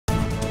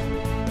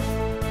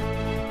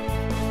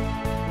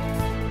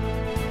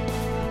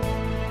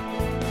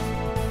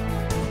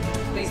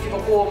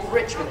warm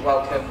Richmond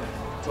welcome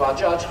to our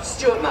judge,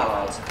 Stuart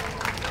Mallard.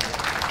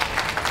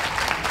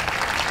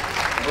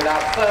 And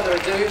without further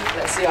ado,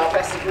 let's see our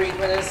best of breed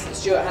winners that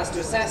Stuart has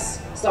to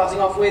assess, starting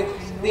off with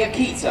the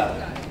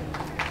Akita.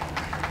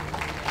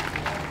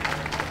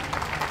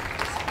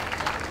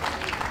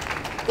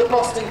 The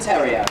Boston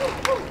Terrier.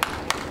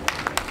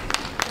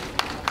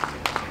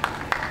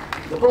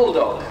 The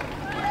Bulldog.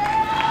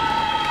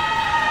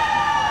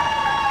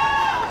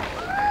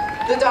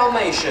 The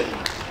Dalmatian.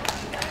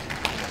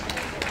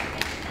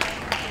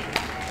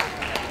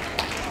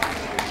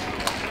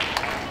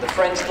 The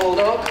French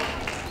Bulldog.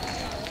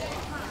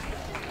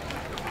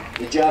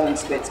 The German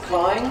Spitz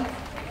Klein.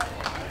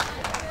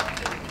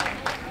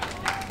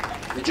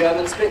 The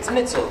German Spitz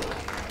Mittel.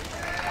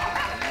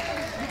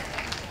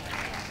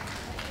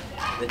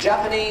 The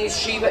Japanese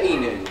Shiba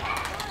Inu.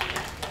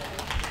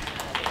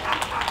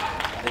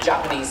 The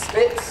Japanese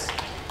Spitz.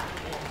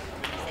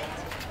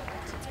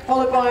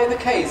 Followed by the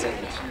Kazan.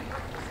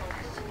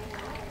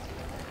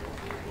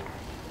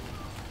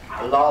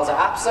 The Lhasa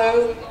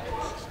Apso.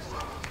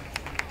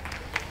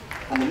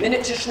 And the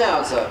miniature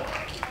Schnauzer.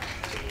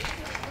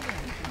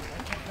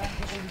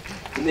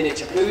 The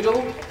miniature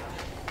Poodle.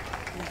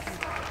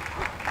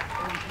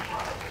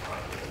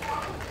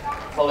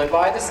 Followed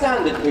by the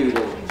standard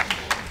Poodle.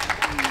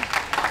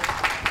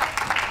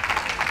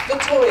 The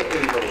toy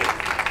Poodle.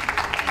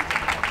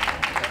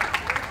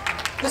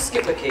 The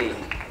Schipperke.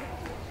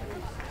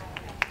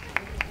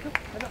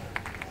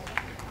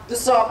 The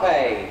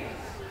Sabre.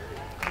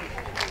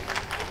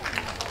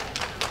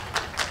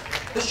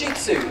 The Shih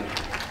Tzu.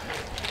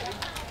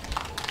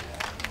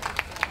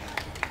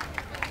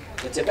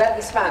 The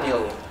Tibetan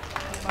Spaniel.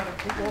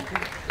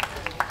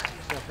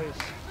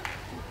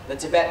 The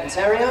Tibetan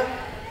Terrier.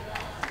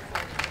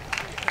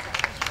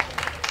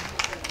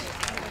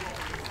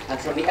 And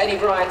from the any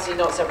variety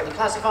not separately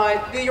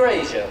classified, the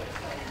Eurasia.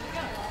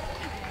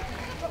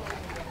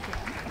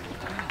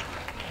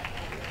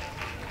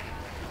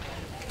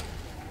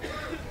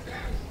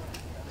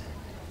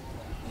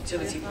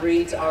 Utility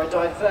breeds are a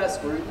diverse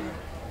group.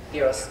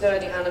 Here are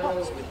sturdy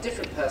animals with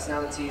different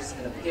personalities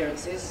and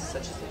appearances,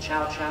 such as the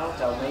Chow Chow,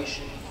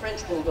 Dalmatian,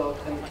 French Bulldog,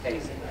 and the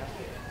Kazan.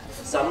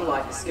 Some,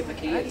 like the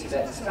Schipperke and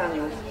Tibetan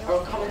Spaniel, are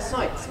on common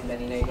sights in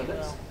many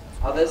neighbourhoods.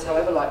 Others,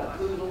 however, like the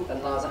Poodle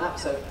and Lhasa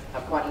Apso,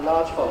 have quite a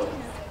large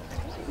following.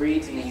 The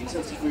breeds in the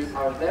utility group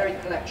are a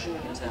varied collection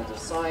in terms of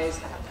size,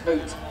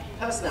 coat,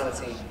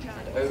 personality,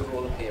 and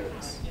overall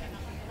appearance.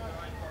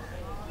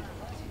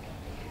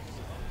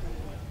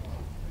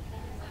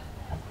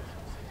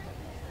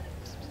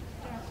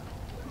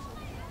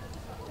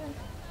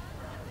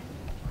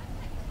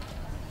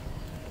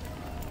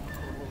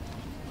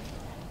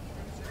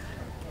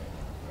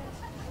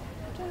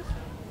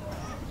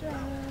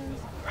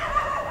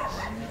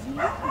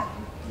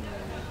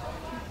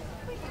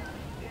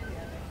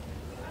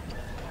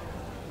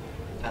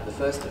 And the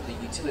first of the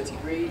utility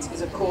breeds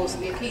is, of course,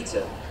 the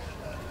Akita.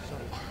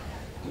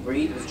 The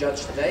breed was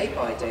judged today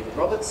by David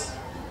Roberts,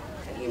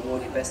 and he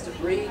awarded Best of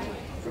Breed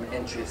from an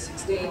entry of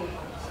 16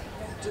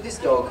 to this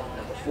dog,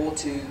 number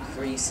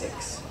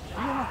 4236. You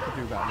don't have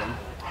to do that then.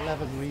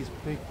 11 these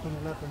big from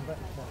 11 better.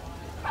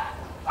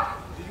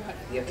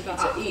 The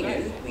Akita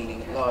Inu,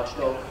 meaning large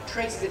dog,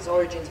 traces its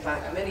origins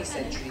back many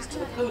centuries to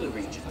the polar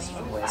regions,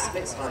 from where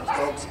Spitz-like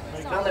dogs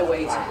found their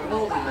way to the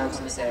northern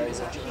mountainous areas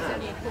of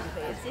Japan.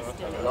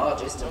 The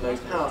largest and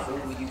most powerful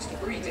were used for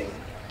breeding,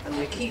 and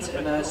the Akita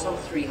emerged some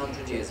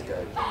 300 years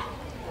ago.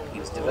 He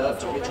was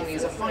developed originally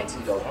as a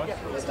fighting dog,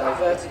 but was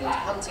diverted into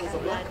hunting for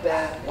black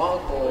bear,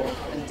 wild boar,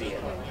 and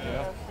deer.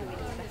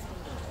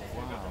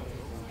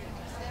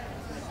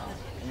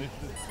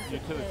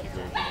 Utility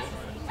group.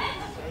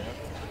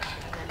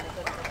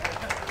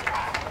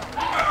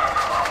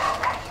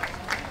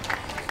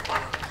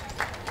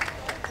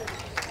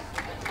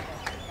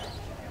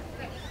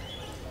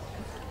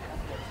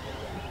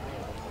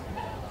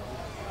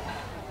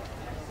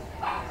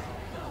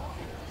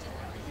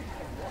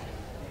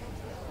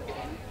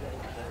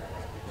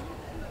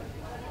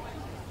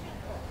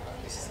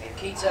 This is the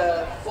Akita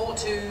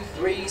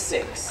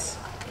 4236.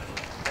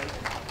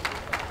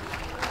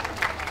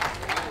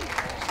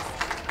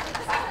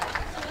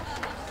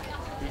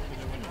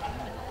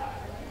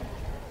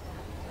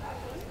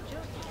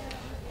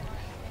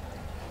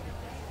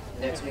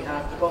 Next we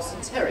have the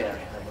Boston Terrier,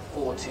 number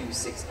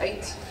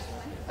 4268,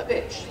 a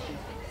bitch.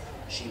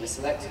 She was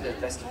selected as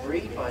Best of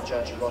Breed by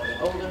Judge Rodney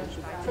Oldham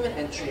from an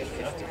entry of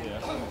 50.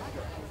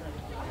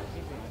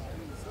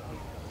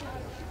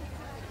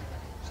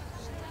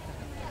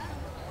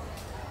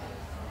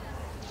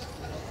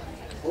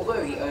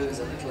 Although he owes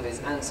a little of his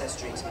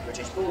ancestry to the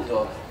British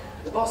Bulldog,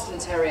 the Boston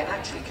Terrier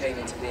actually came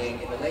into being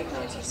in the late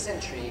 19th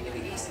century in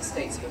the eastern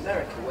states of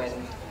America when,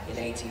 in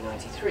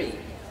 1893,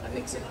 a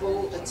mix of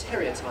bull and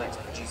terrier types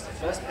produced the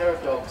first pair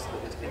of dogs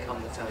that would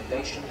become the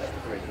foundation of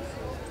the breed.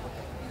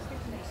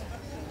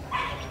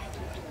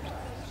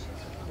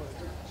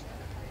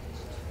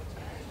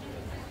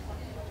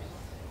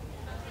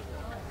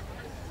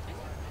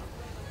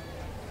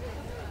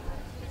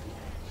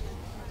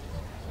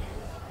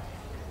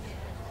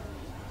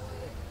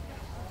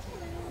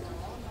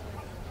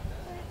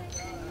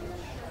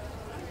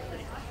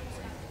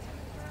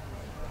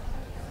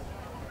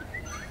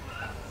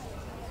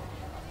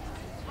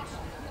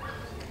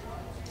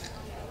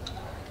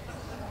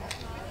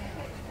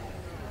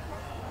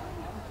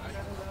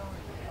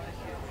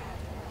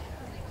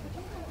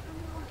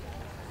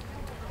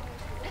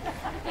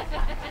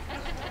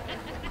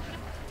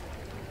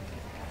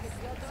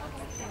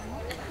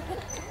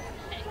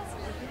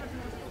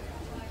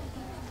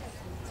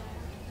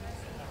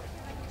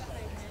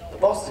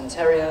 Boston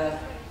Terrier,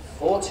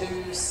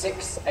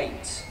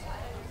 4268.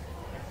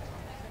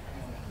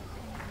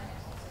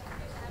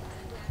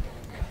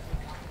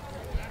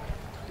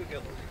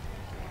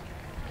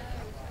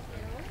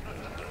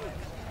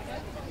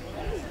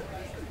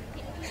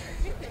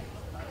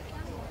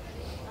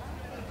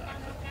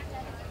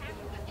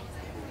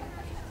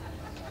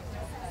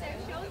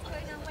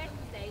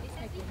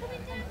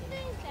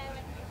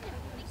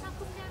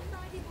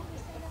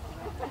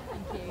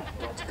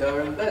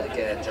 Dr. and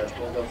Berdiger, Judge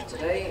Bulldog for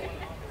today,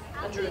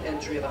 and drew an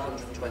entry of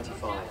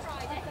 125.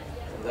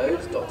 From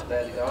those, Dr.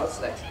 Berdiger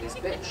selected this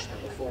bitch,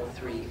 number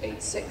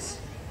 4386,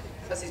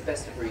 as his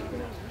best of breed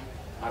winner.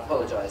 I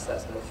apologise,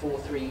 that's number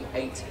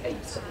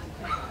 4388.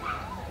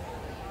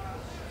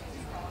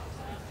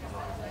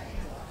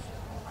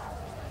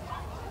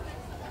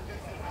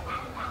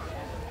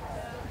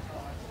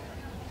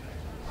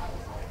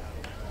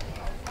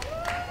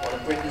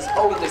 Britain's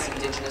oldest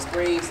indigenous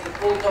breeds, the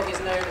Bulldog is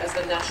known as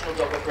the national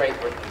dog of Great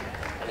Britain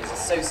and is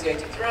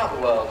associated throughout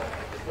the world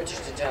with British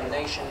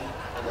determination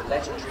and the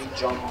legendary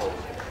John Bull.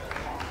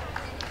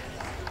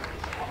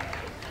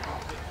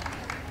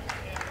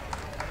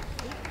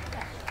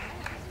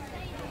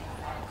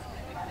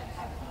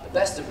 The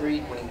best of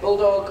breed winning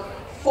Bulldog,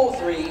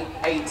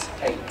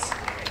 4388.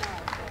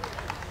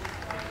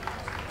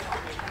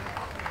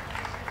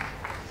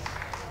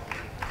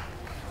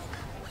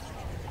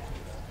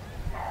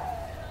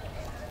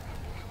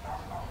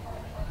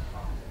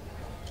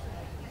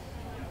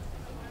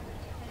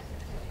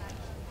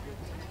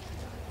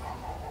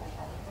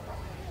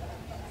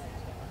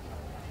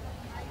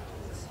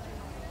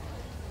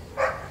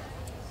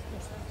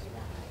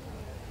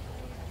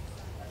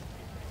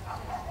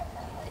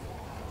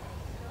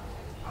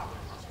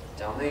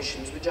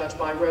 Dalmatians were judged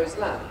by Rose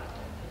Lamb.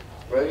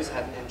 Rose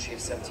had an entry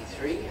of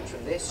 73, and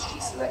from this she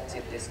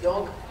selected this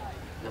dog,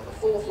 number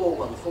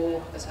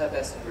 4414, as her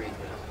best of breed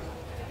winner.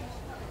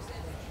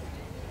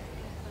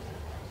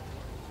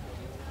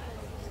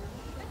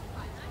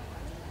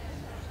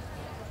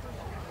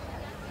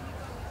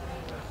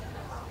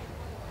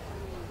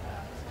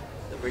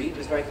 The breed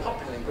was very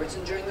popular in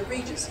Britain during the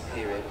Regency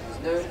period and was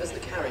known as the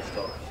carriage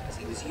dog, as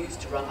he was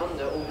used to run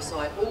under or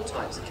beside all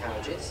types of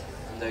carriages,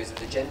 from those of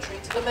the gentry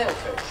to the mail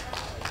coach.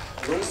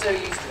 He also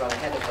used to run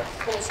ahead of the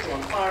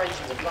horse-drawn fire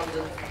engines of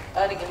London,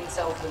 earning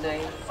himself the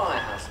name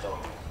Firehouse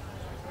Dog.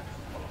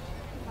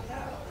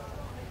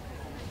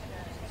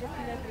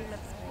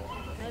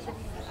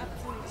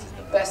 This is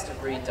the best of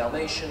breed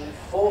Dalmatian,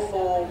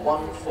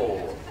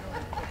 4414.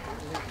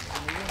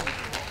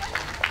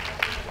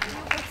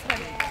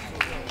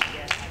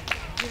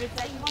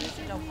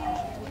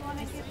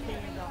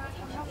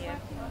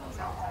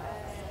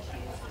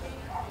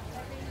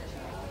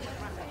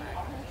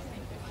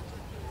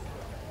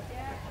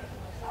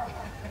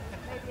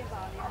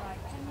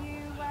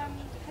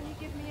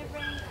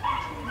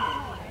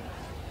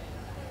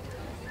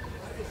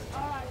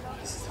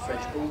 This is the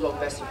French Bulldog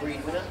best of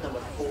breed winner, number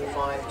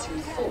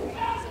 4524.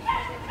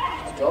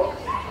 The dog,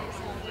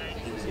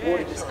 he was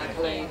awarded this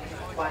accolade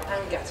by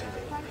Anne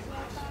Gattenby.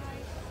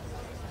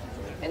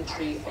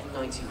 Entry of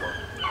 91.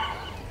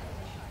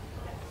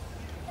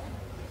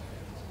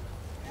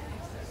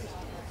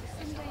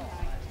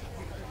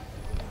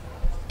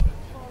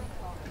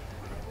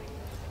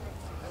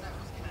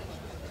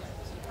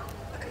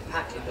 A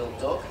compactly built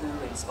dog who,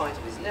 in spite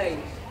of his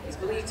name, is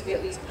believed to be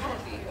at least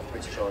partly of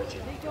British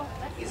origin.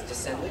 He is a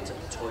descendant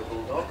of the toy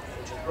bulldog,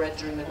 which was bred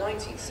during the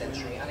 19th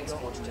century and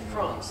exported to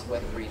France, where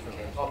the breed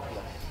became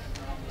popular.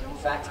 In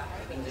fact,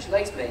 English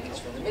lace makers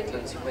from the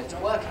Midlands who went to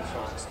work in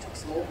France took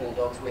small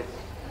bulldogs with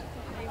them.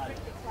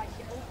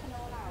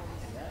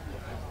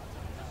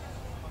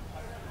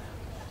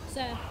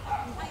 Sir.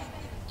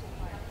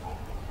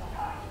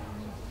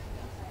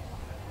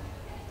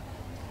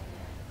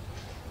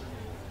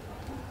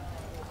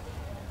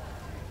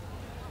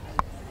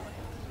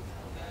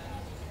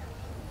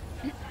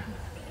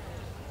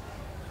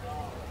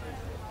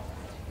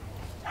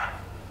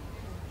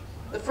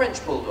 The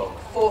French Bulldog,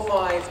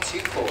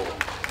 4524.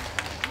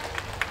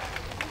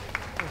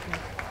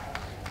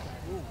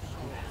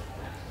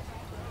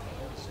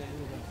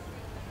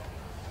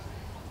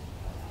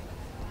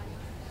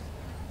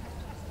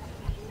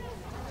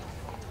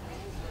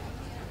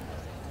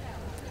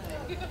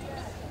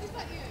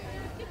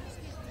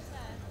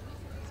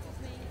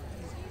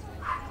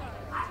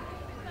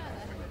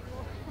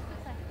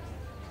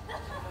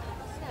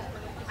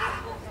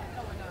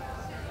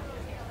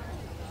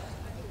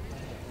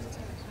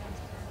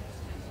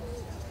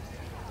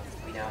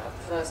 We now have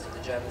the first of the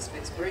German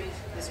Spitz breed,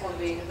 this one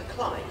being the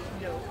Clyde.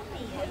 There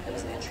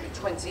was an entry of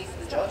 20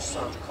 for the judge,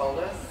 Sandra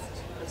Calder,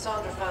 and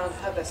Sandra found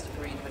her best of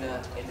breed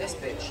winner in this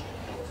bitch,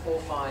 number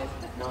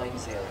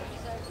 4590.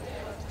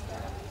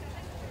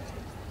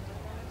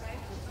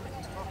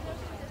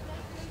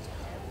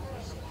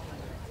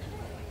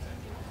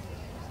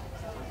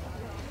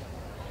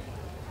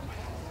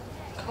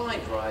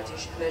 Clyde variety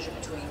should measure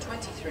between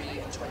 23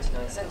 and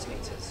 29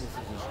 centimetres,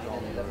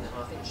 9 and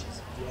 11.5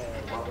 inches,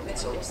 while the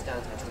middle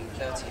stands between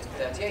 30 and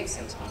 38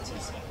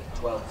 centimetres,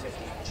 12 to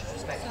 15 inches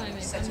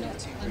respectively, Simon, setting the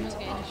two I'm breeds not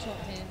getting a apart. shot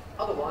here.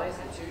 Otherwise,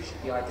 the two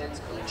should be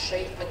identical in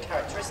shape and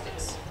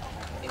characteristics.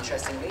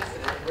 Interestingly, for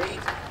the breed,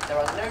 there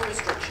are no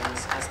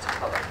restrictions as to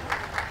colour.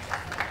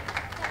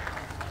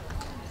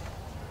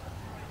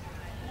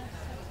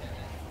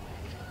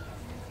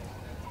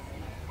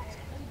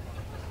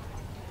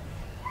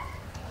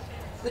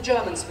 The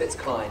German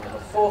Spitzklein, number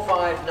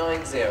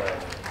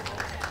 4590.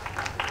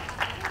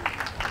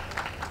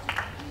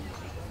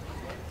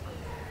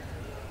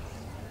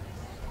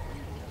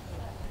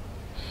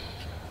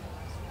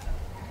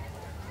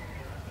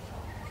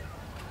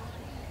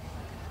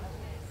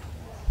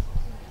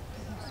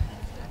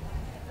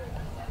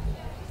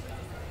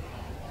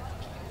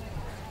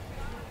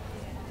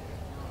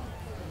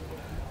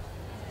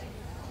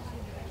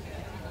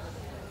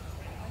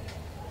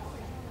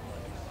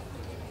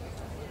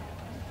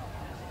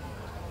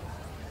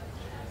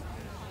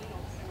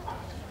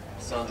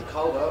 Sandra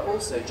Culver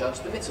also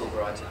judged the Mittel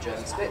variety of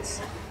German Spitz,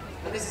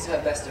 and this is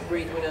her best of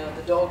breed winner,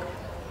 the dog,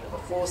 number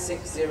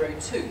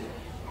 4602,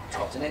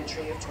 topped an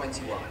entry of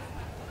 21.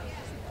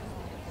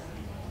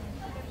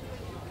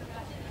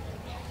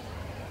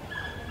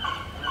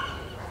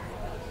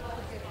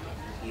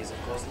 He is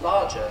of course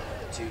larger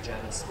than the two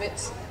German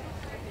Spitz,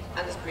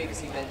 and as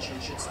previously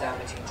mentioned should stand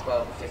between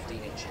 12 and 15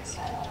 inches.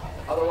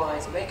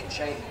 Otherwise, make and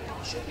shape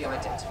should be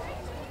identical.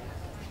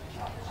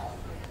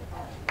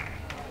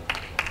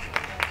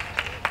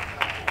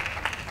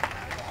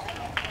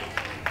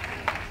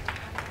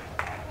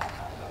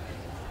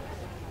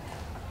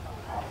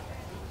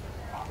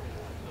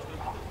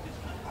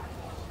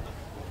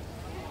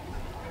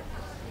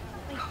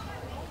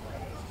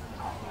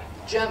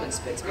 German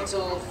Spitz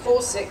Mittel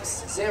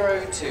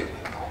 4602.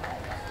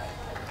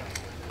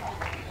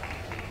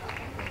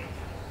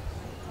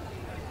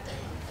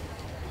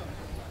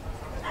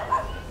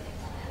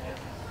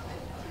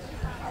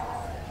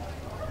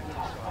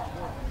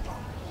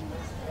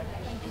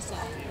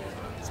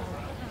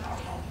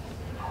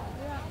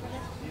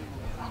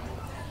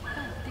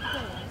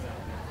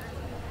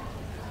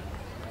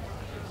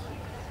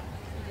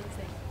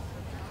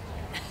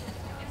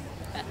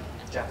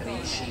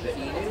 Japanese Shiba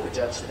Inu were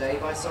judged today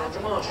by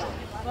Sandra Marshall.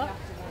 What?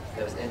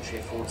 There was an entry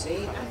of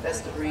 14 and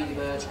best of breed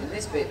emerged in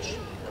this bitch,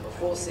 number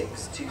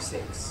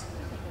 4626.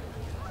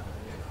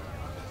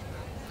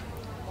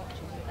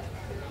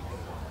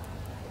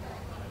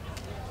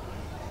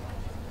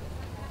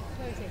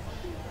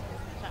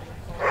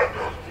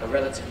 A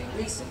relatively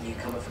recent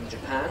newcomer from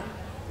Japan,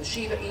 the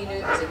Shiba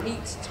Inu is a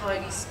neat,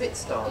 tidy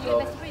Spitz-style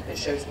dog that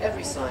shows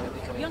every sign of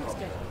becoming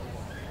popular.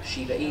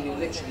 Shiba Inu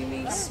literally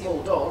means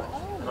small dog,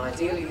 and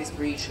ideally this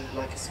breed should look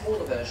like a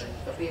smaller version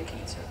of the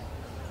Akita.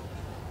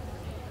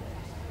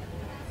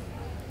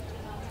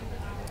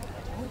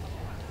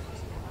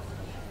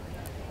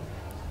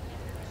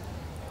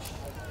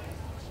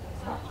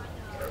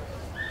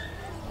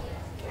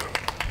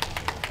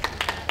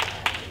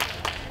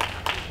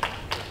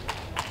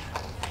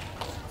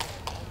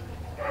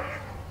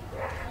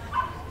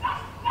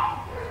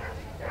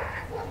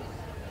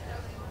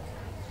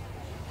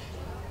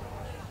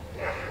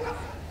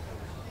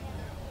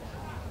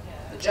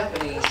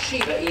 Japanese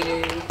Shiba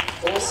Inu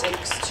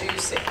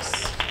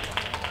 4626.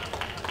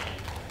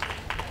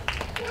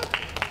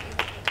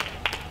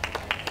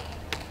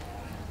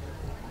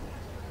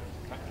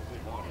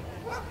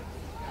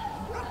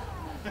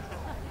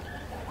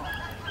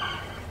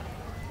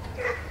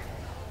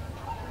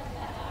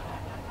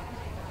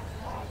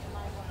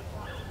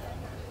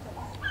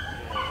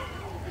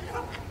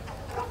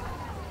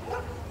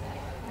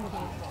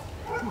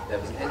 There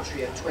was an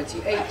entry of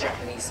 28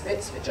 Japanese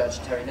Spitz for Judge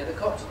Terry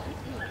Nethercott.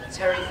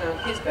 Terry found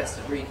his best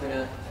of breed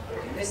winner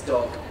in this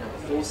dog, number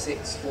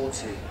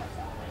 4642.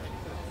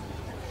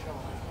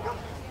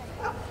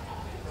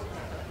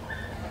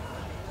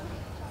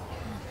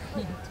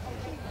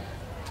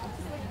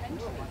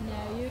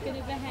 No, you're going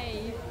to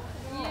behave.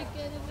 You're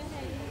going to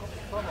behave.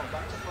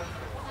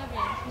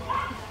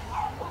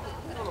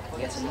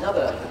 Yet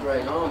another of the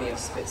growing army of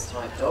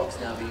Spitz-type dogs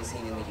now being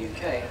seen in the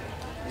UK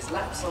is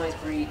lap-sized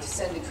breed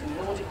descended from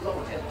Nordic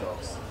long-haired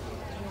dogs.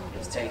 It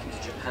was taken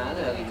to Japan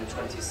early in the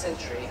 20th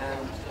century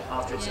and,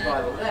 after its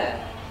arrival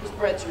there, was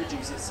bred to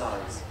reduce its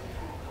size.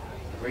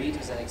 The breed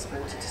was then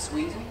exported to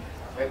Sweden,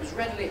 where it was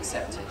readily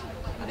accepted,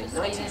 and in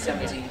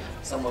 1970,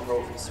 some were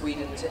brought from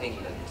Sweden to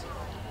England.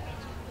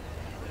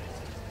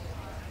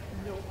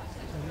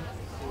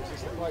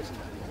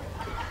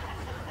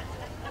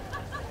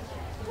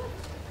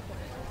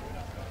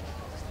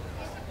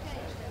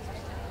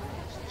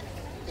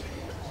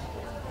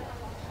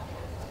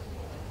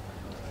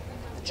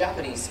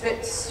 Japanese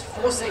Spitz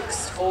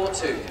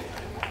 4642.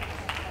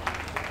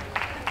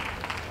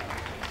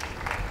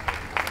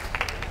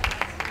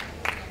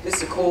 This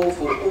is a call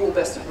for all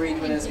best of breed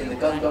winners in the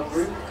gun dog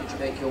group. Could you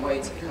make your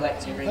way to the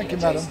collecting ring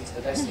adjacent to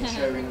the vesting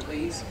showroom,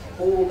 please?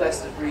 All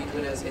best of breed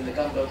winners in the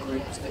gun dog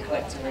group to the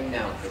collecting ring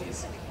now,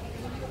 please.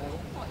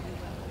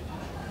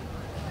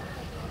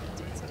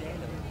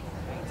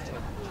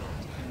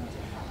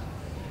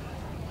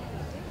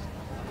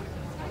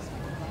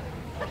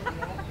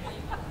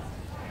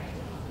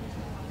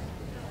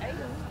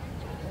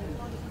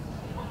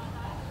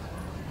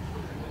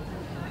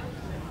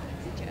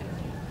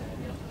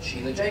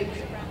 Sheila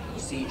Jacob. You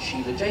see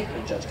Sheila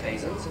Jacob Judge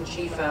Kazans, and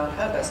she found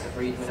her best of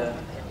breed winner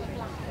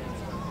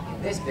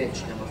in this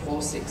bitch, number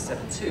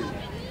 4672.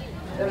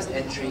 There was an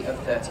entry of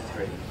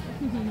 33.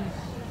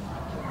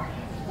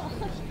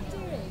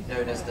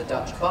 Known as the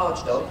Dutch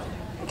barge dog,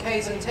 the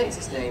Kazan takes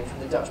its name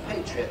from the Dutch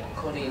patriot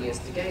Cornelius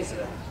de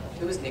Gezelen,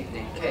 who was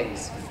nicknamed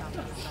Kees.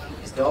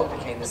 His dog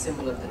became the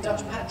symbol of the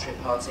Dutch Patriot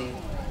Party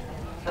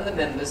and the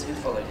members who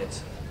followed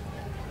it.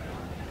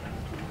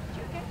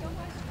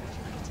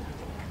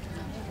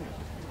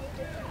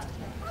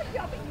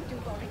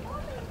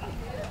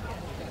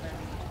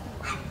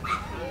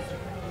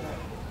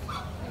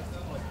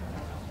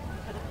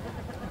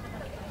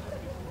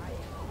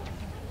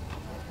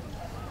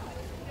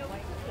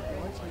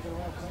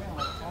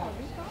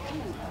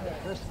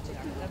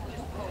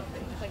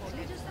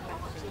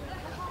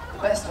 The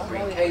best of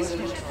breed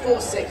Kazan,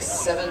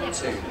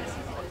 4672.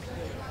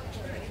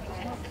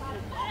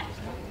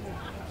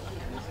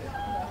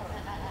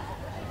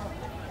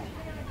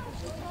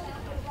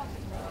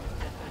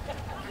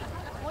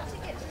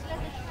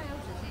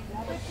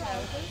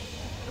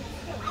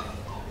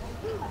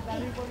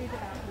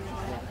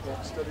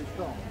 Steady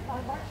film.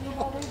 I'm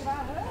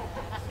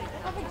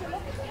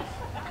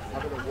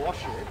going to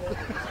wash it.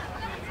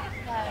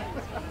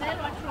 They're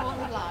like on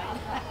the line.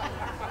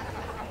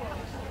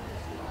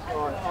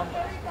 Right,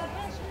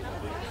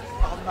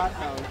 on that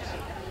note,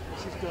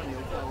 she's done it.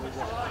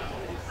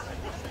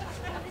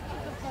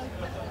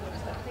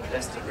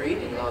 Best of breed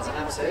in Larsa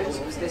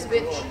Absos was this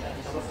bitch,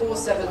 number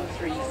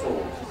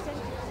 4734.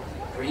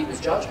 Breed was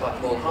judged by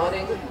Paul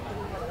Harding.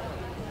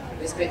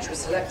 This bitch was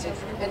selected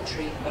from an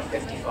entry of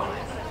 55.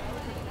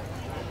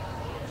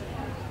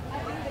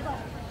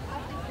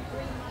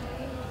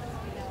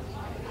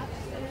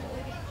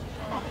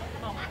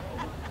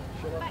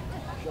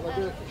 Shall I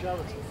do it for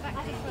charity?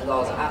 The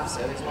Larsa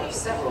Abso is one of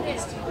several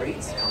eastern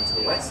breeds to come to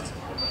the west.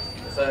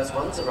 The first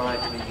ones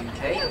arrived in the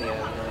UK in the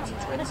early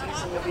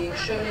 1920s and were being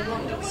shown in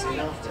London soon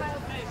after.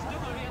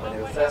 When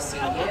they were first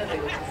seen here, they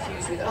were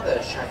confused with other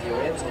shaggy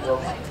oriental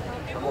dogs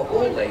and were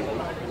all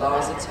labelled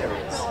Larsa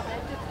Terriers.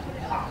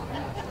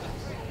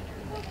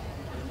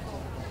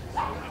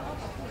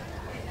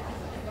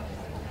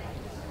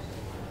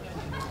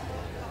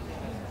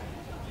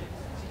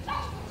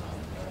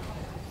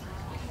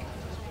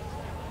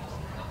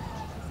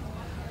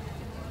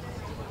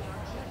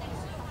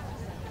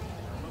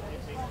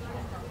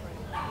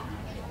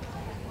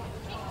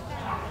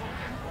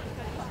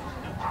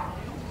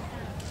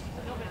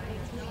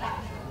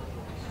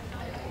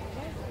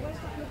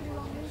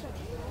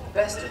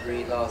 Best of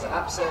breed Larsa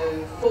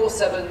Abso,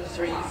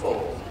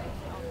 4734.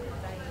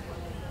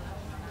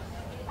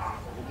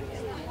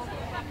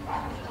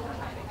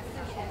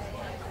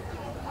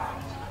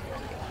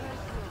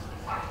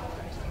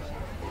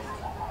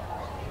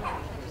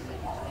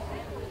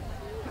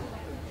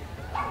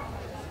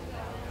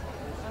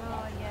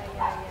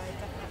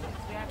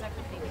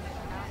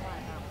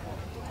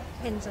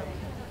 Pins on.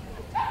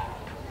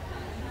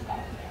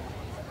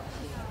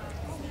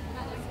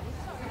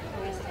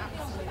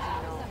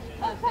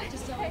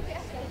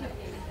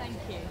 Thank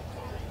you.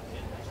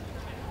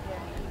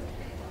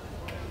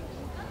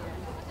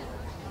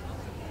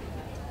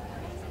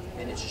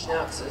 Miniature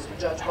Schnauzers were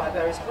judged by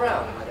Barris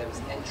Brown, where there was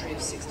an entry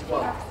of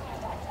 61.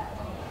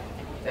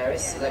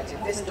 Barris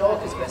selected this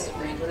dog as best of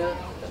breed winner,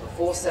 number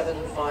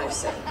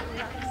 4757.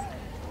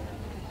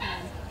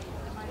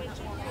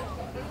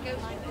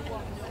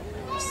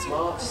 A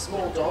smart,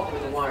 small dog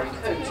with a wiry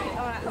coat,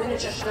 the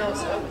miniature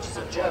Schnauzer, which is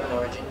of German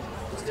origin,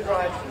 was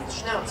derived from the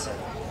Schnauzer,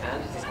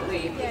 and it is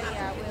believed the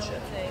Afro miniature.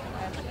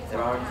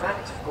 There are in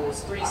fact, of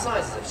course, three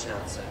sizes of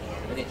Schnauzer: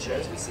 the miniature,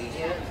 as we see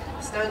here,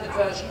 the standard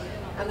version,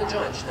 and the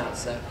giant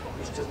Schnauzer,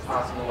 which took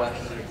part in the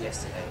working group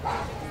yesterday.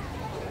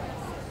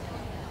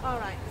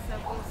 Alright, so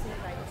we'll see you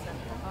later.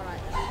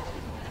 Alright.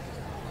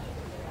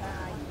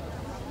 Bye.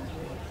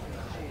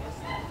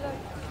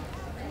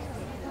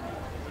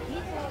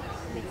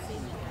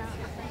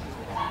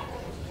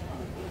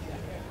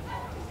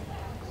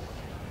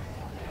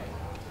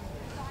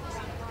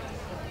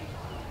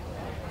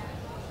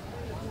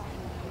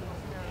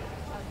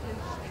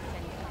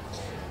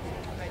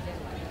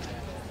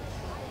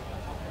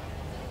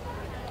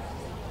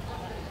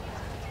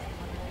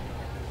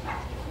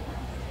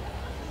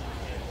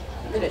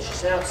 Miniature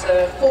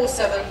Schnauzer,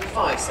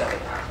 4757.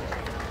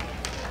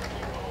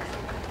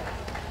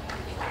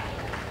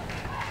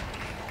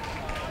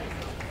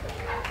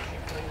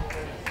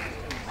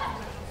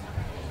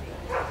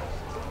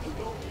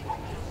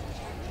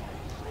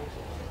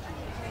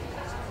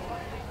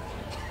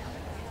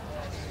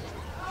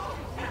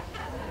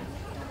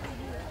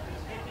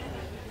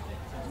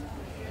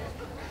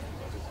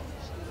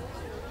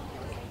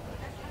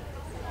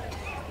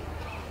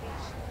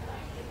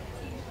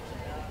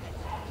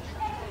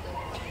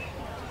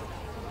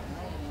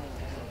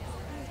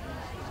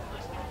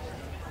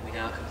 We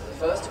now come to the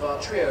first of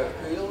our trio of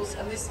poodles,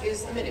 and this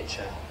is the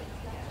miniature.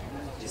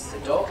 This is a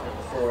dog,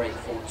 number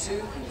 4842,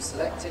 who was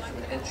selected from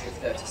an entry of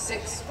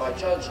 36 by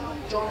Judge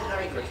John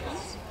Harry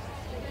Griffiths.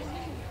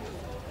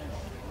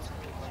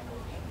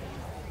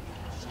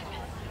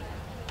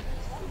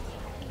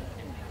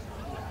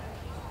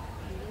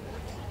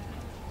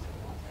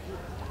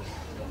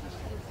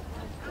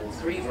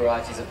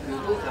 varieties of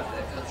Poodle have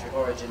their country of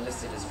origin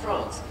listed as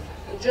France,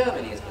 and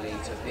Germany is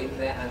believed to have been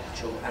their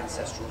actual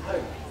ancestral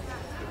home,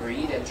 the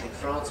breed entering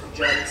France with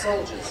German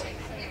soldiers.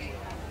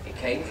 It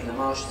came from the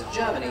marshes of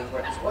Germany,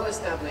 where it was well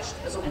established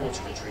as a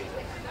water retriever.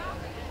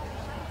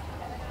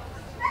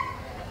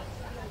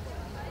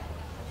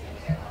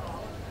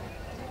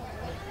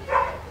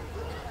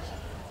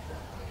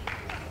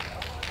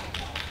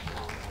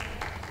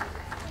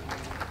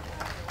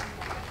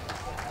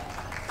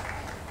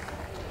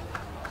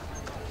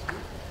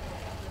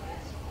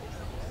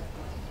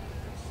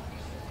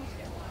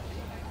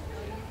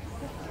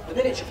 The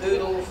miniature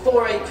Poodle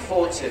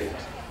 4842.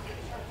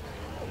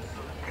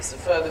 This is a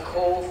further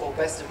call for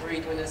best of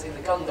breed winners in the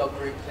gun dog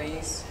group,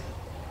 please.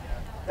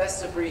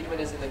 Best of breed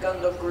winners in the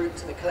gun dog group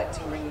to the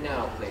collecting ring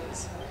now,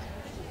 please.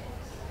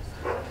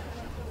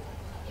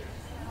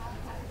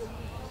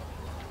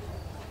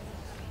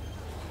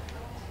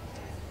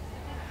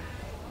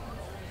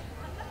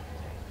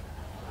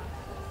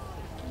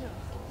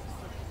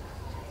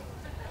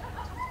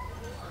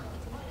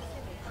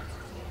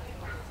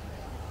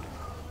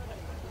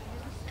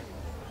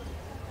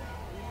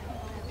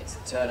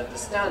 Turn of the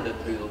standard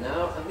Poodle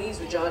now, and these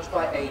were judged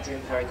by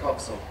Adrian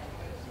Perry-Coxall.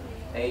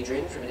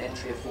 Adrian, from an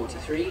entry of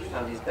 43,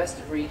 found his best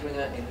of breed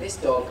winner in this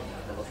dog,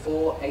 number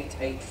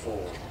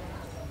 4884.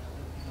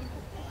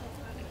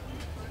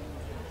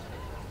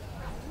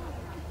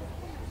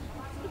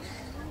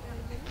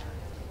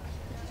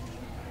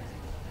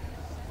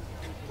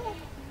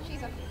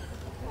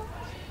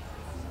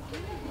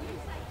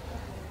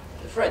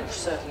 The French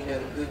certainly know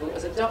the Poodle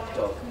as a duck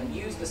dog and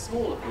use the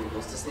smaller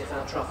Poodles to sniff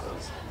out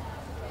truffles.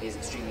 He is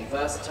extremely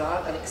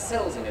versatile and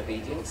excels in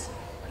obedience.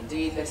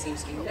 Indeed, there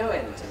seems to be no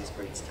end to this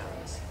breed's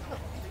talents.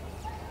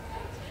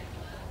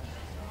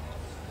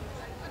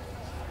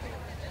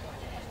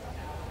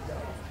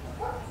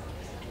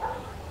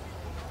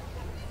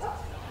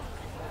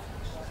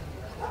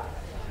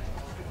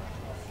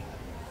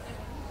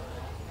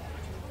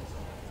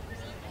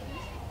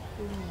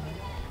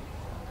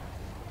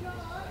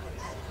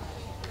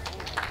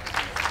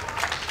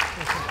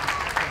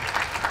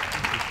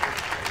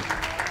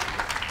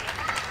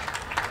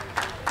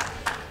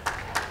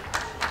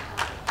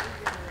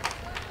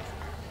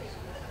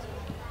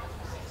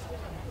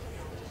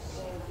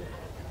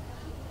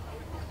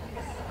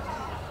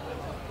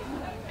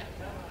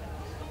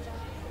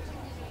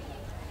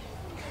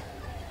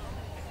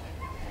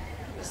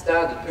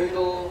 Standard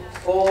Poodle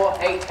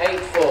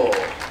 4884.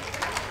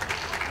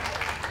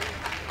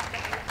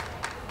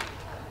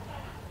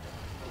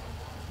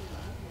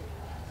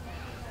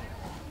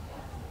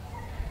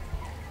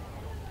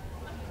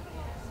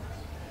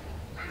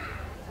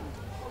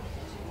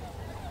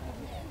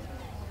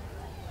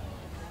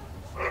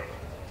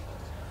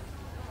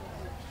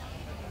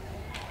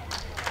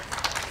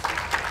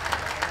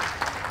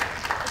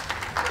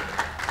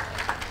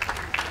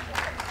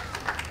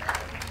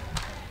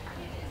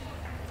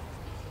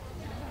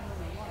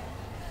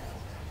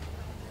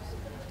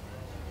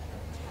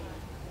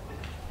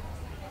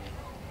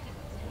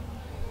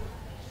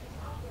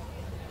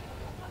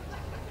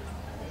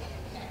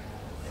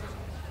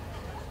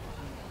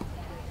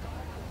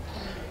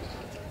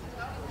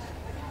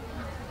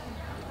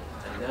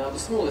 Now the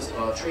smallest of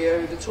our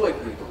trio, the toy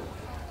Poodle.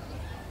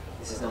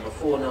 This is number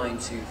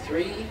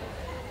 4923,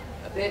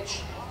 a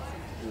bitch,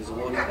 who was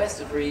awarded best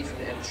of breed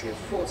from an entry of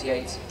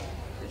 48.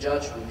 The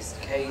judge was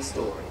Mr. K's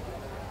story.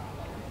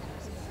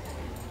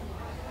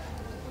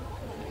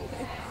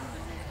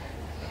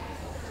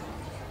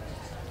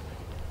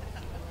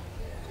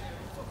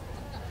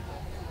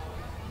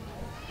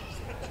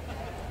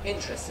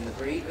 Interest in the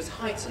breed was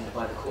heightened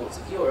by the courts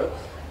of Europe,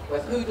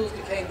 where poodles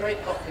became very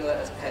popular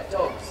as pet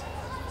dogs,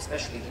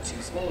 especially the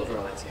two smaller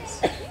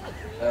varieties.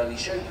 Early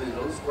show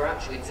poodles were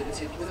actually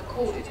exhibited with a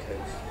corded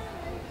coat.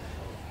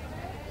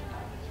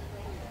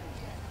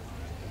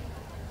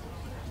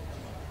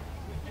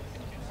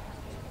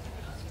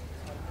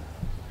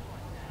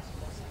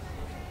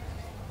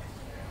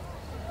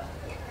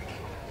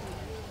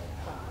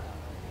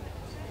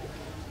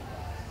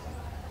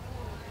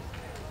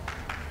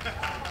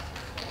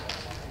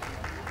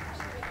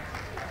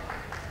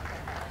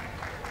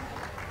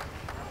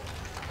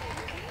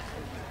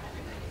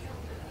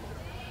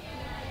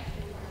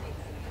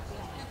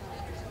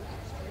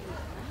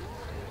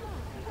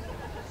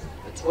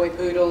 Toy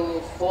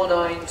Poodle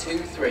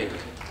 4923.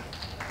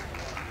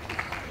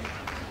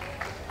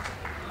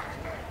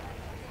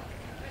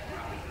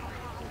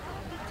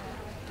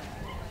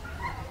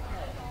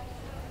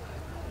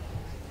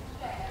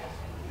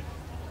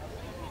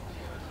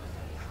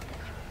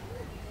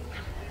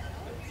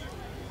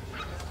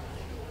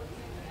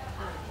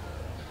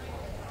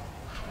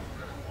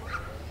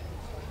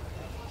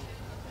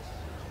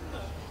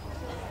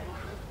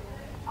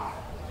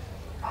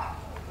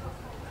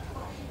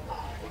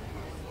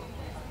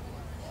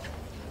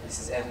 This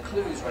is M.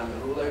 Clues ran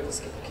the rule over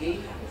Skipper Key,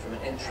 and from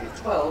an entry of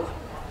 12,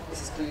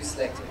 Mrs. Clues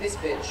selected this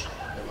bitch,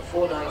 number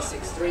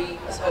 4963,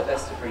 as her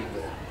best of breed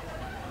winner.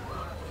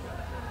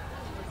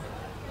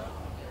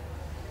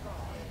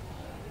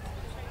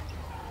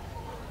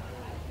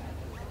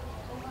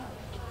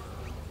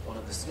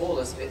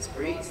 smaller Spitz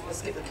breeds, the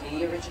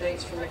Schipperke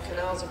originates from the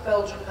canals of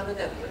Belgium and the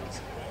Netherlands,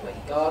 where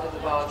he guarded the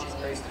barges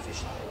most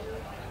efficiently.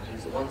 He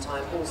was at one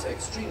time also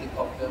extremely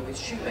popular with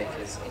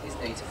shoemakers in his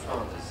native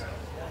Flanders.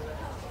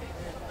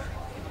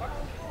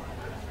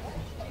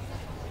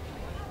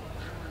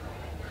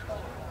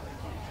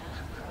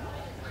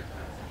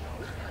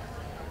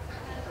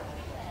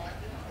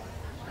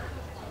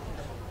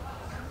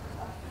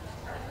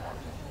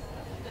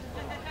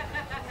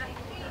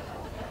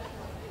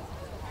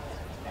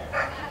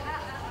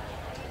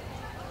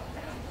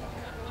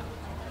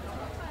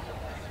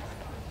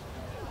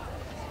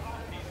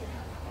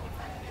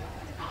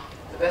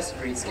 Best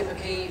breed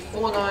Schipperke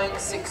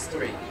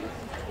 4963.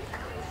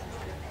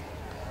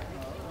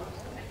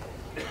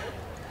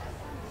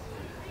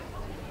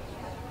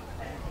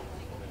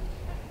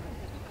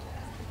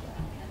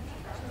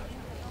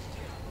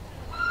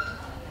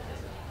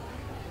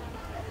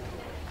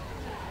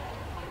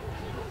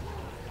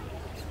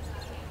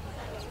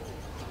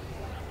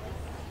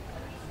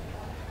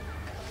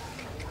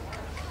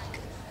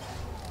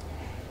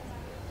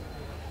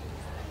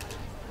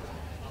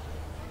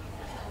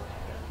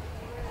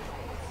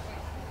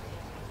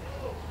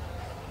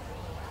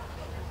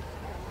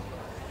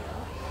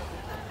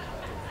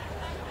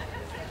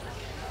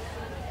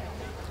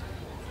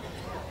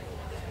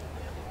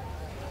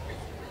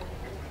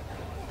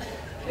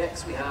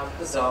 Next we have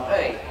the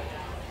Sabre.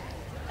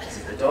 This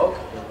is the dog,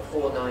 number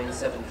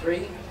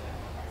 4973.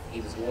 He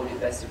was awarded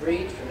Best of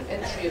Breed from an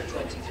entry of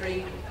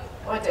 23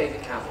 by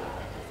David Cavill.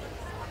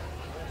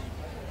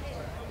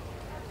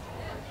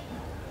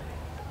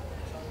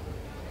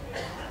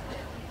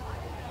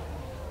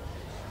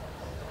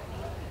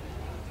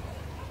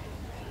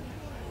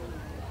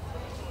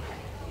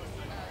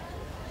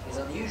 His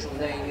unusual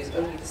name is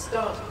only the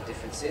start of the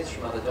differences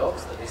from other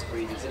dogs that this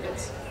breed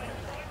exhibits.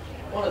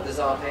 One of the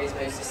Sabe's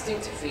most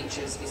distinctive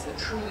features is the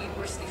truly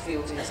bristly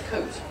feel to his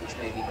coat, which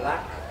may be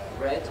black,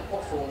 red,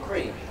 or fawn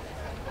cream.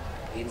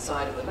 The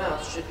inside of the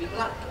mouth should be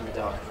black in the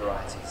darker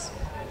varieties.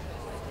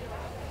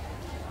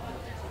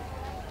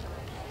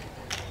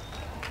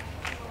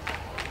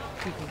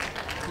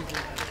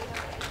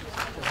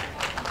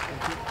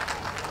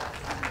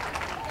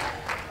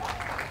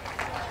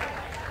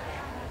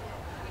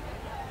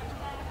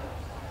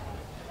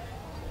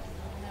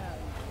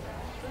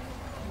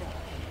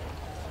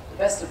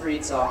 Best of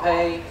Breed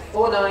Sabre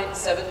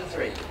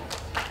 4973.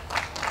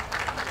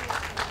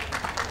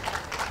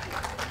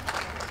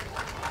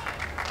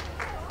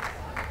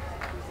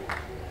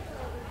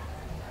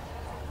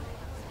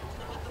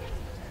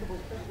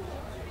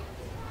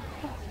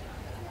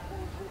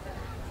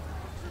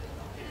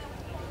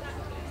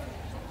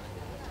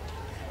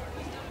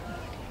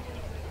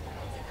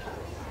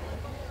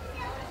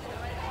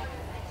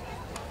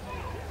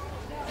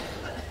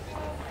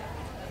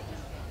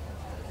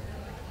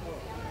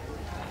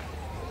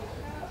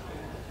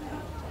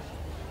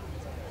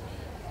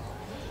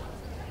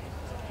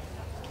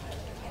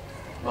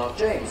 Mark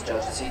James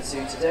judged the Shih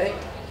Tzu today.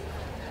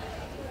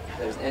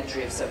 There was an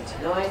entry of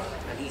 79,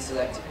 and he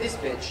selected this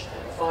bitch,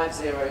 number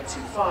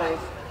 5025,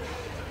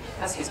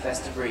 as his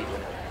Best of Breed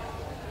winner.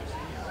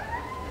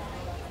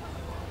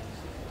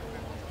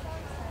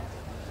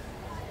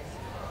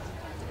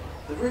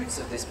 The roots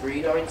of this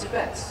breed are in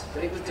Tibet,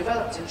 but it was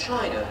developed in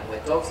China, where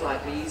dogs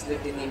like these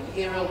lived in the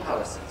imperial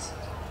palaces.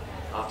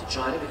 After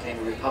China became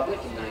a republic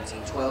in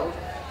 1912,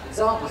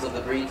 examples of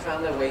the breed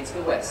found their way to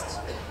the West,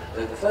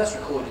 though the first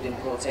recorded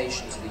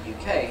importation to the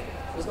UK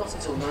was not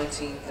until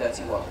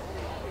 1931.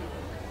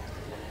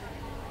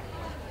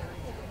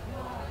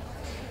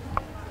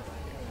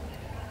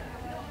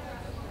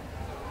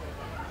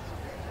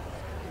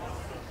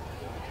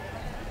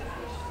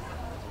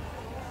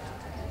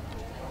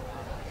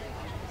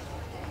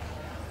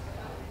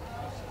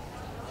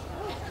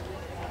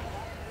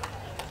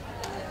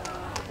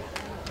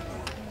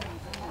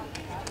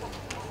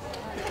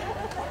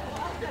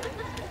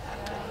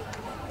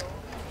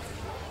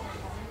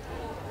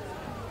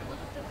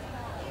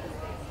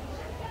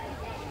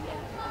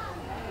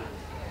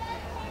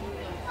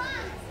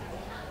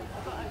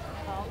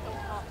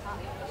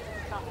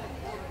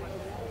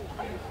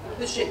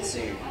 The Shih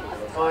Tzu,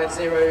 number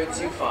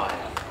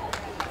 5025.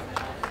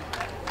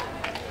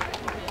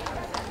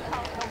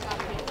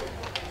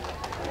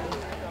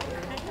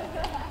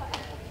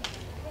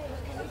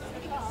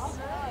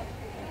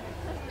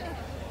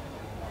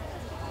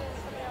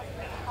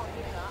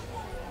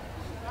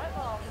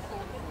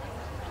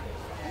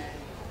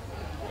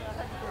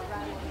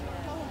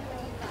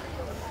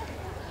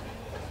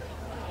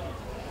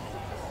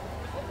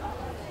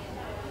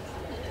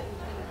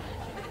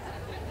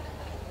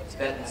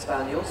 Tibetan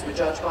Spaniels were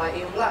judged by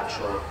Ian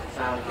Blackshaw, who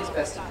found his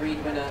Best of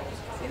Breed winner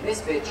in this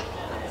bitch,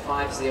 number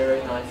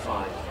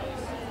 5095.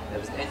 There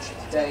was an entry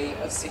today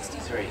of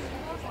 63.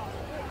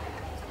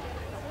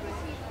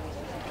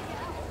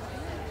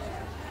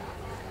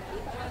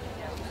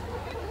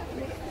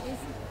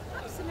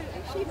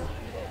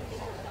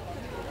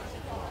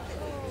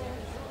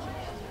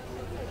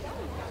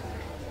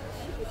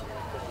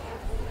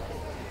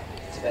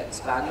 Tibetan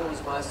Spaniel was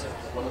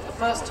one of the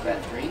first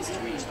Tibetan breeds to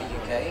reach the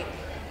UK,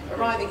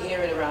 arriving here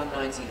in around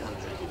 1900.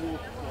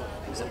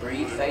 It was a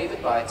breed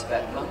favoured by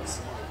Tibetan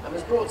monks and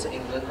was brought to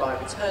England by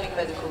returning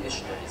medical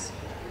missionaries.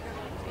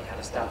 He had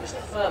established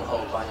a firm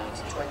hold by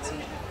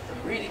 1920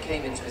 and really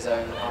came into his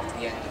own after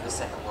the end of the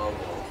Second World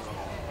War.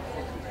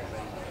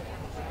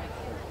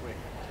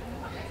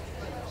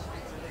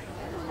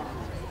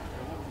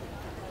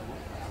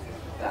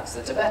 That's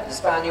the Tibetan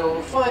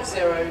Spaniel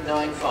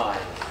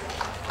 5095.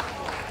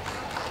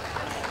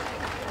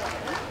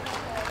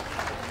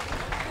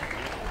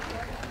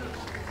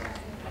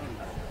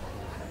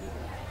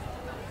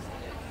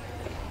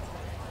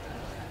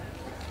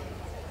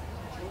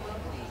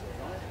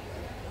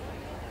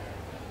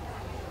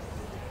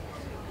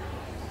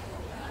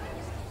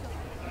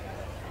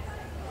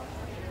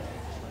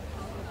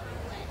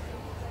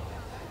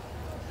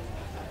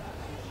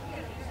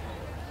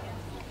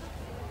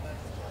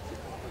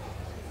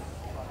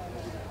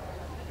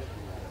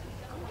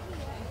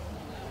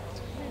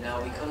 Now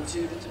we come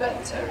to the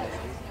Tibetan Terrier.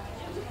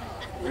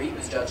 The breed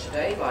was judged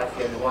today by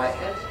Fiona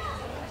Whitehead,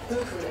 who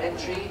from an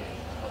entry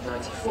of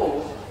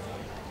 94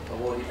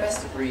 awarded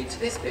Best of Breed to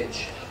this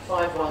bitch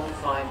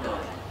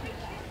 5159.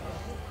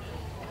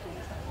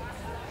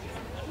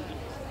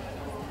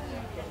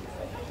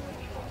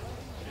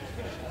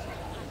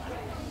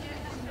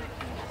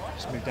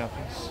 Just move down,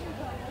 please.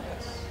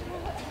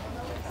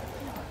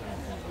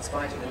 In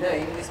spite of the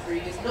name, this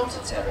breed is not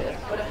a terrier,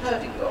 but a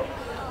herding dog,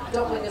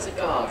 doubling as a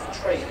guard for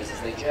traders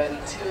as they journey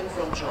to and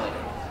from China.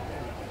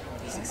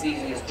 He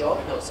succeeded in his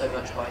job not so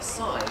much by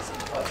size,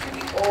 but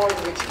through the awe in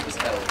which he was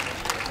held.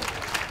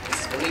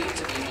 This is believed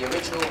to be the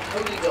original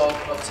holy dog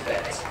of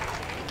Tibet.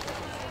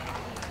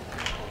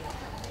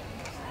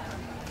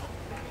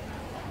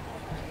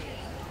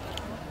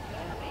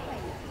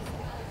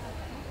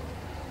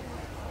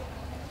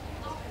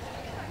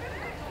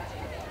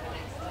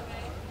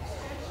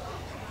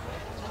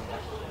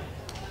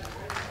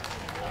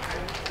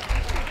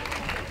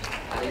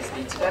 That is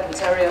the Tibetan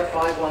Terrier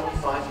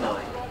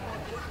 5159.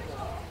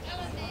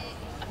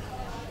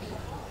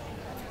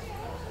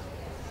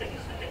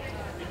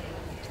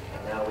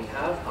 Now we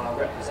have our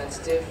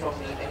representative from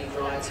the any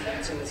variety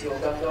utility or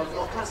gun dog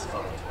not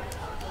classified.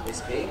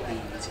 This being the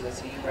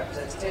utility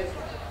representative,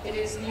 it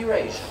is the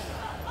Eurasia,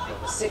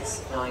 number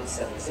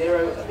 6970,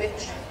 a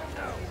bitch.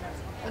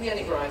 And the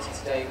any variety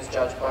today was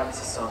judged by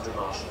Mrs. Sandra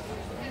Marshall.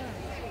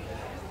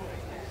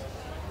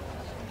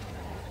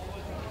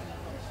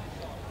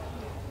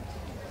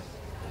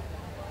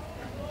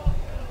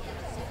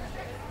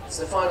 It's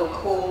the final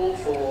call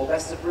for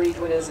Best of Breed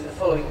winners in the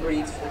following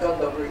breeds for the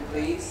gun dog group,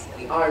 please.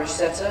 The Irish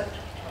Setter,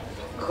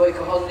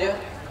 Khoikhondia,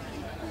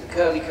 the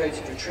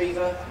Curly-Coated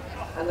Retriever,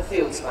 and the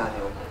Field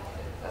Spaniel.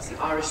 That's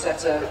the Irish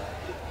Setter,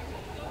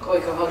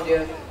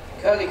 Khoikhondia,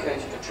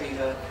 Curly-Coated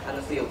Retriever, and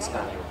the Field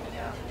Spaniel.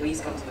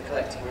 Please come to the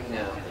collecting room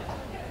now.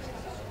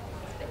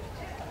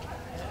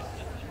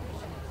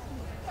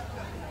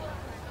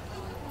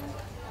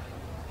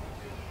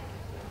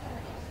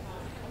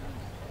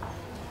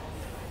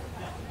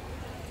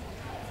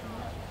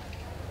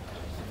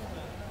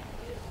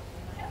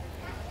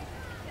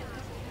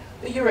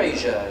 The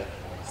Eurasia,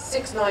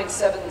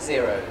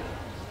 6970.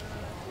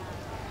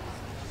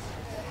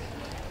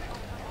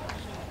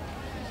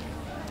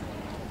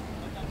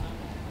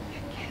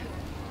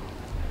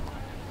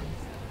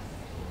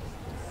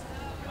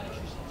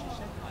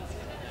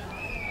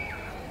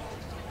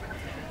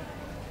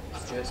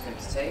 Stuart's going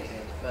to take a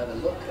further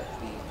look at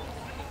the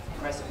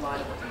impressive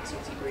lineup of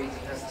utility breeds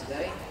he has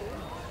today.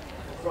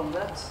 And from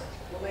that,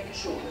 we'll make a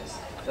shortlist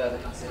for further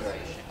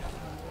consideration.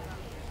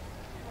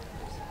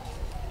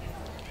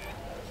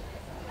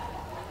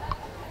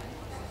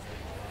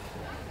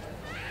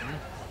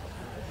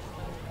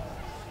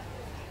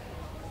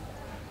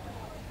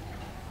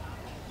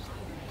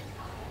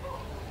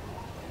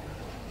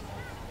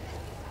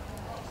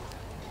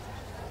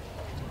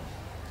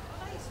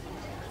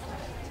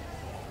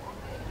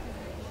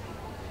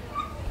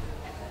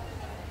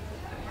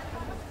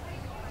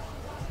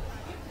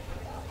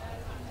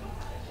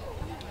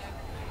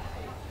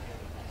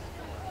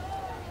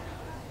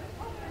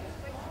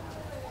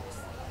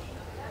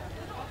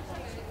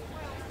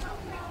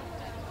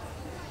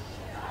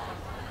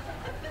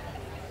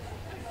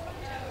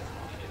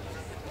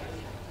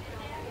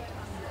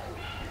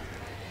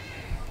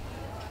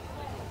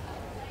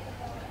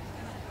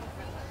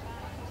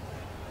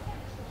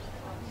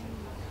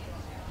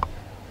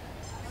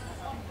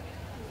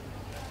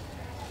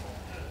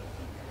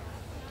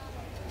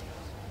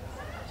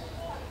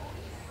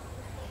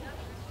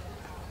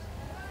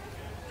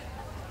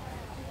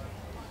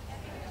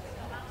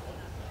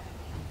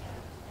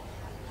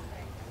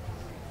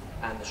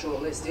 And the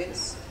shortlist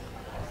is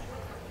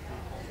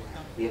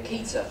the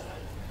Akita,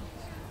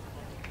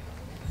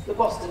 the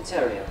Boston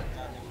Terrier,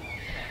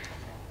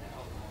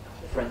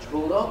 the French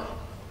Bulldog,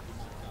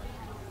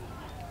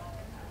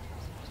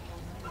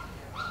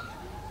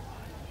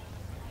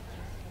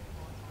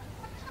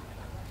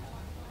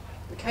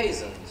 the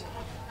Kazand,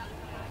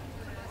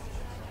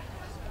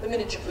 the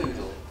Miniature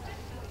Poodle,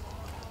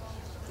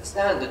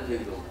 Standard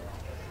Poodle,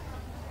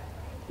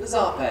 the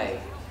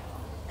Sabre,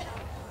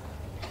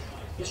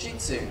 the Shih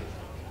Tzu.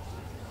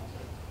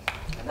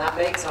 And that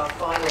makes our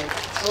final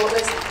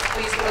shortlist.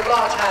 Please give a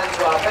large hand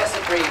to our best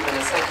of breed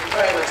winners. Thank you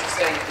very much for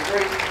staying with the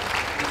group.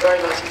 We very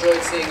much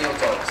enjoyed seeing your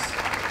dogs.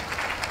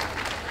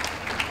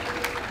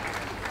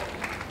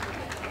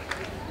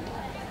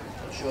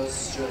 I'm sure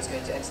Stuart's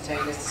going to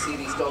entertain us to see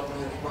these dogs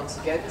move once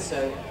again,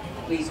 so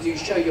please do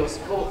show your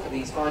support for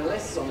these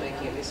finalists on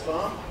making it this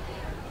far.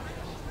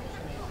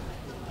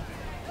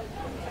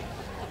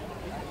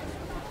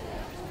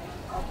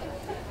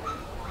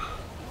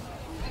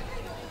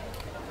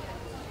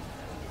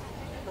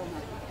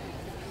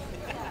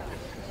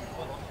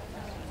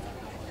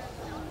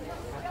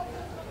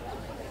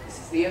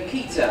 The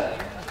Okita,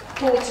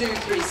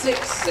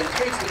 4236, and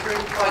through to the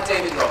group by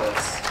David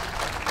Roberts.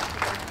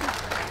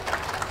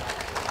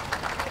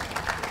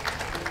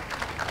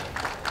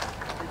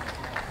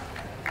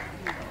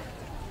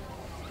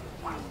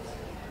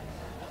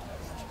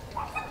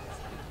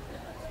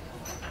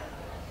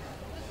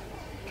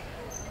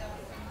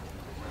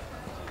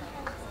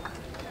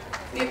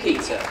 The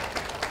Okita.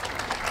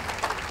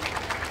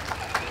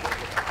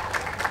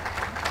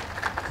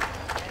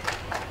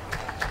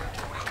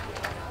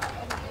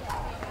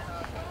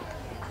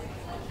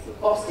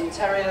 Boston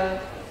Terrier,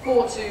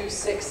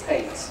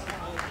 4268.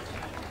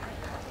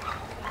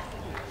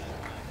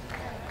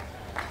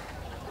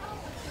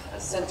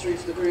 And sent through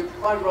to the group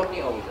by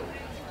Rodney Oldham.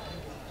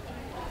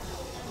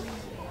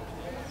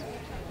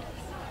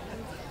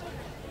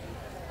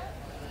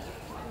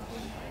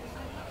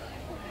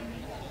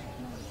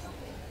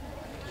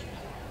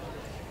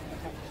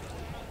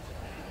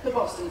 The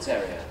Boston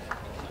Terrier.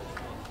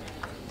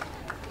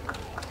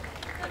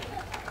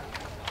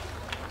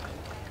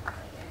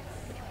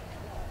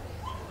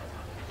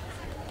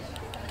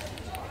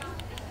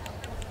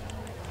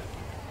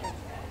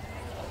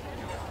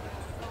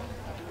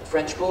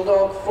 French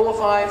Bulldog,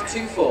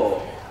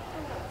 4524.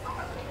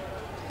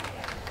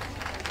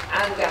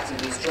 And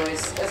Gattenby's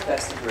choice as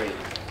best of breed.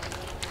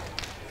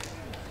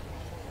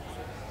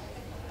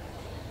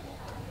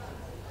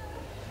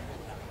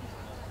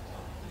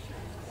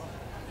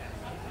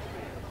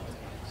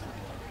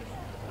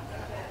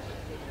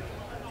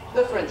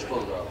 The French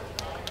Bulldog.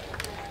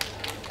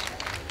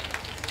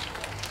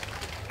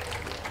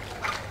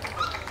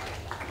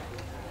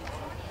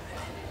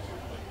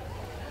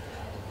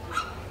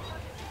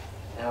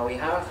 Now we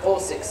have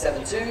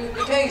 4672,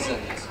 the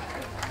Kazans.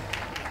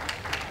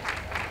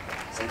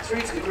 Sent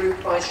through to the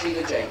group by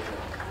Sheila Jacob.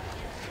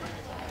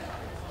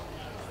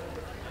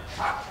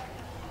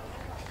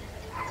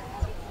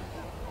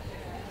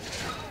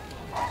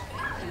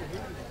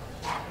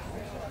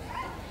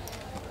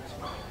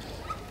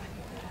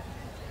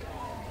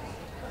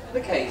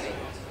 The Kazans.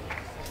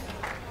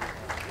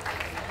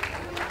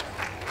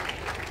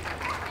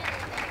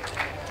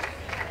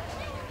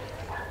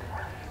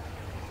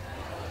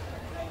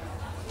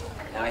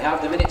 Now we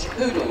have the miniature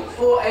Poodle,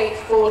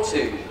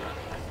 4842,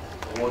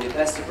 awarded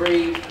best of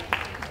breed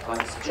by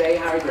Mr. J.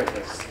 Harry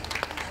Griffiths.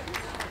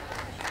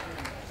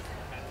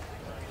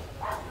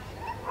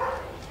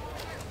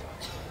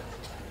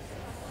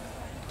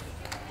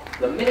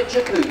 The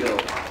miniature Poodle.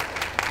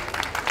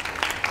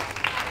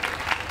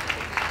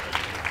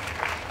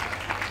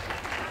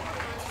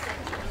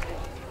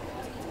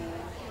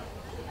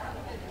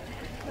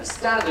 The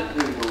standard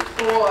Poodle,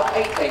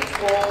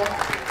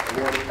 4884.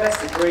 Awarded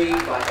best of breed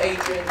by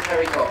Adrian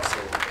Perry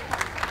Coxall.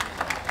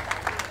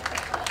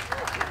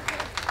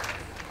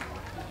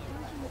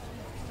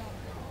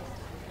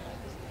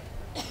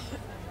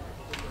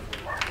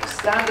 The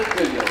standard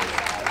Poodle.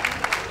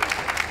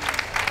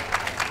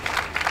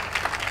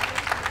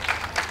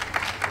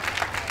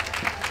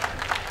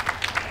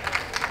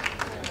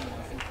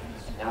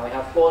 Now we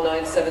have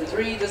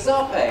 4973, the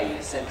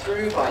Sabre, sent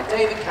through by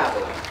David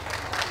Cabell.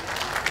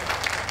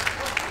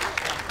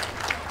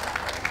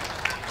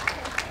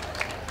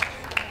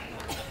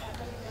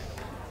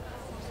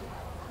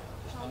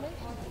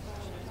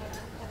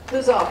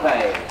 The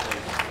Sabre.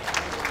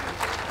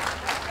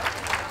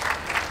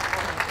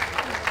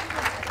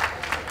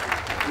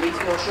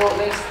 Meeting on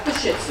shortlist, the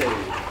Shih Tzu,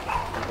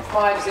 number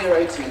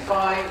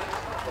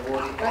 5025,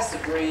 awarded best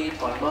of breed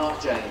by Mark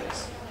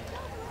James.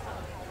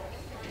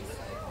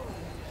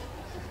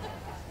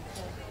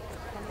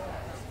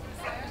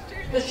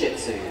 The Shih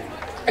Tzu.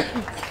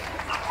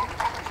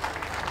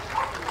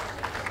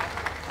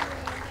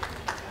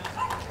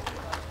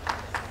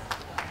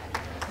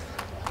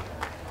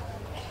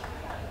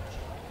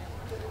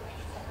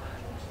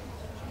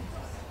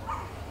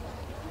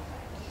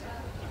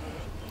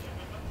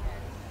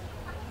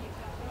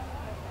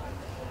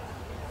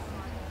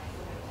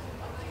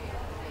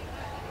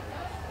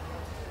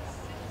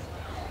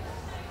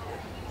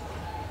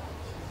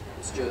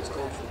 Stuart's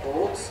called for the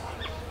boards.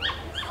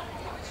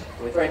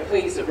 We're very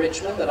pleased at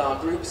Richmond that our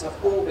groups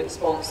have all been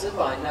sponsored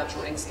by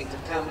Natural Instinct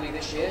of Camberley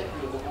this year,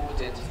 who have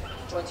awarded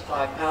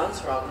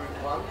 £25 for our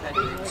Group 1 and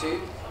Group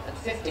 2, and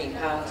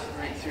 £15 for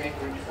Group 3 and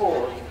Group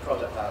 4 in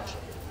product voucher.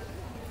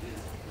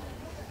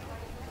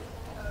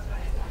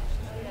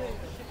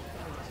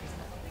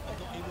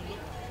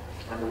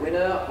 And the winner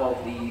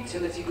of the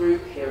utility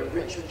group here at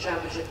Richmond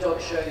Championship Dog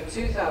Show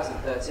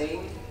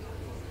 2013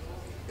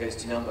 goes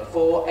to number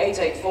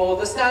 4884,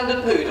 the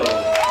Standard Poodle.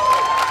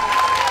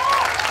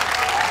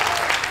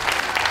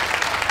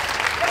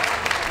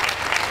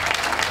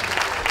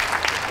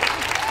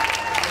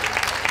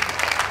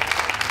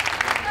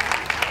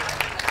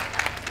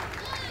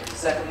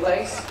 Second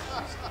place,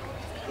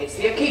 it's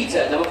the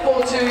Akita, number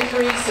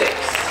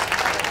 4236.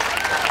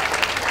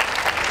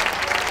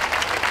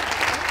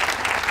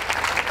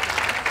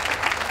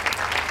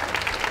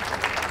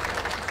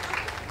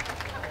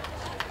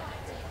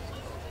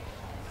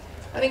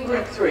 And in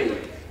Group 3,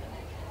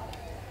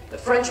 the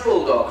French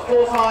Bulldog,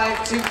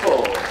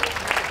 4524.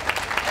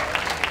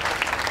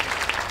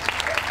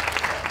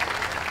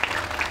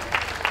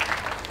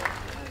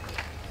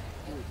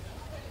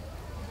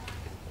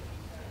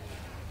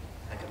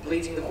 And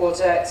completing the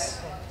quartet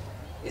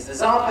is the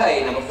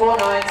Sabre, number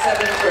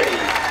 4973.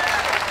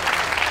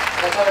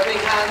 Let's have a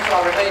big hand for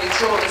our remaining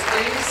shortlist,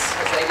 please,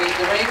 as they leave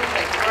the ring.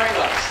 Thank you very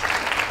much.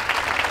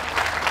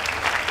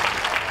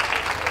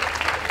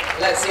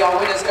 Let's see our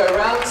winners go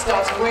around,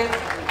 starting with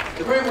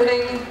the group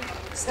winning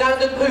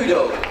Standard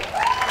Poodle,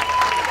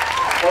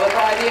 followed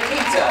by the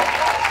Akita,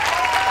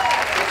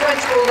 the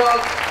French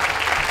Bulldog,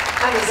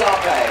 and the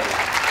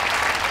Sabre.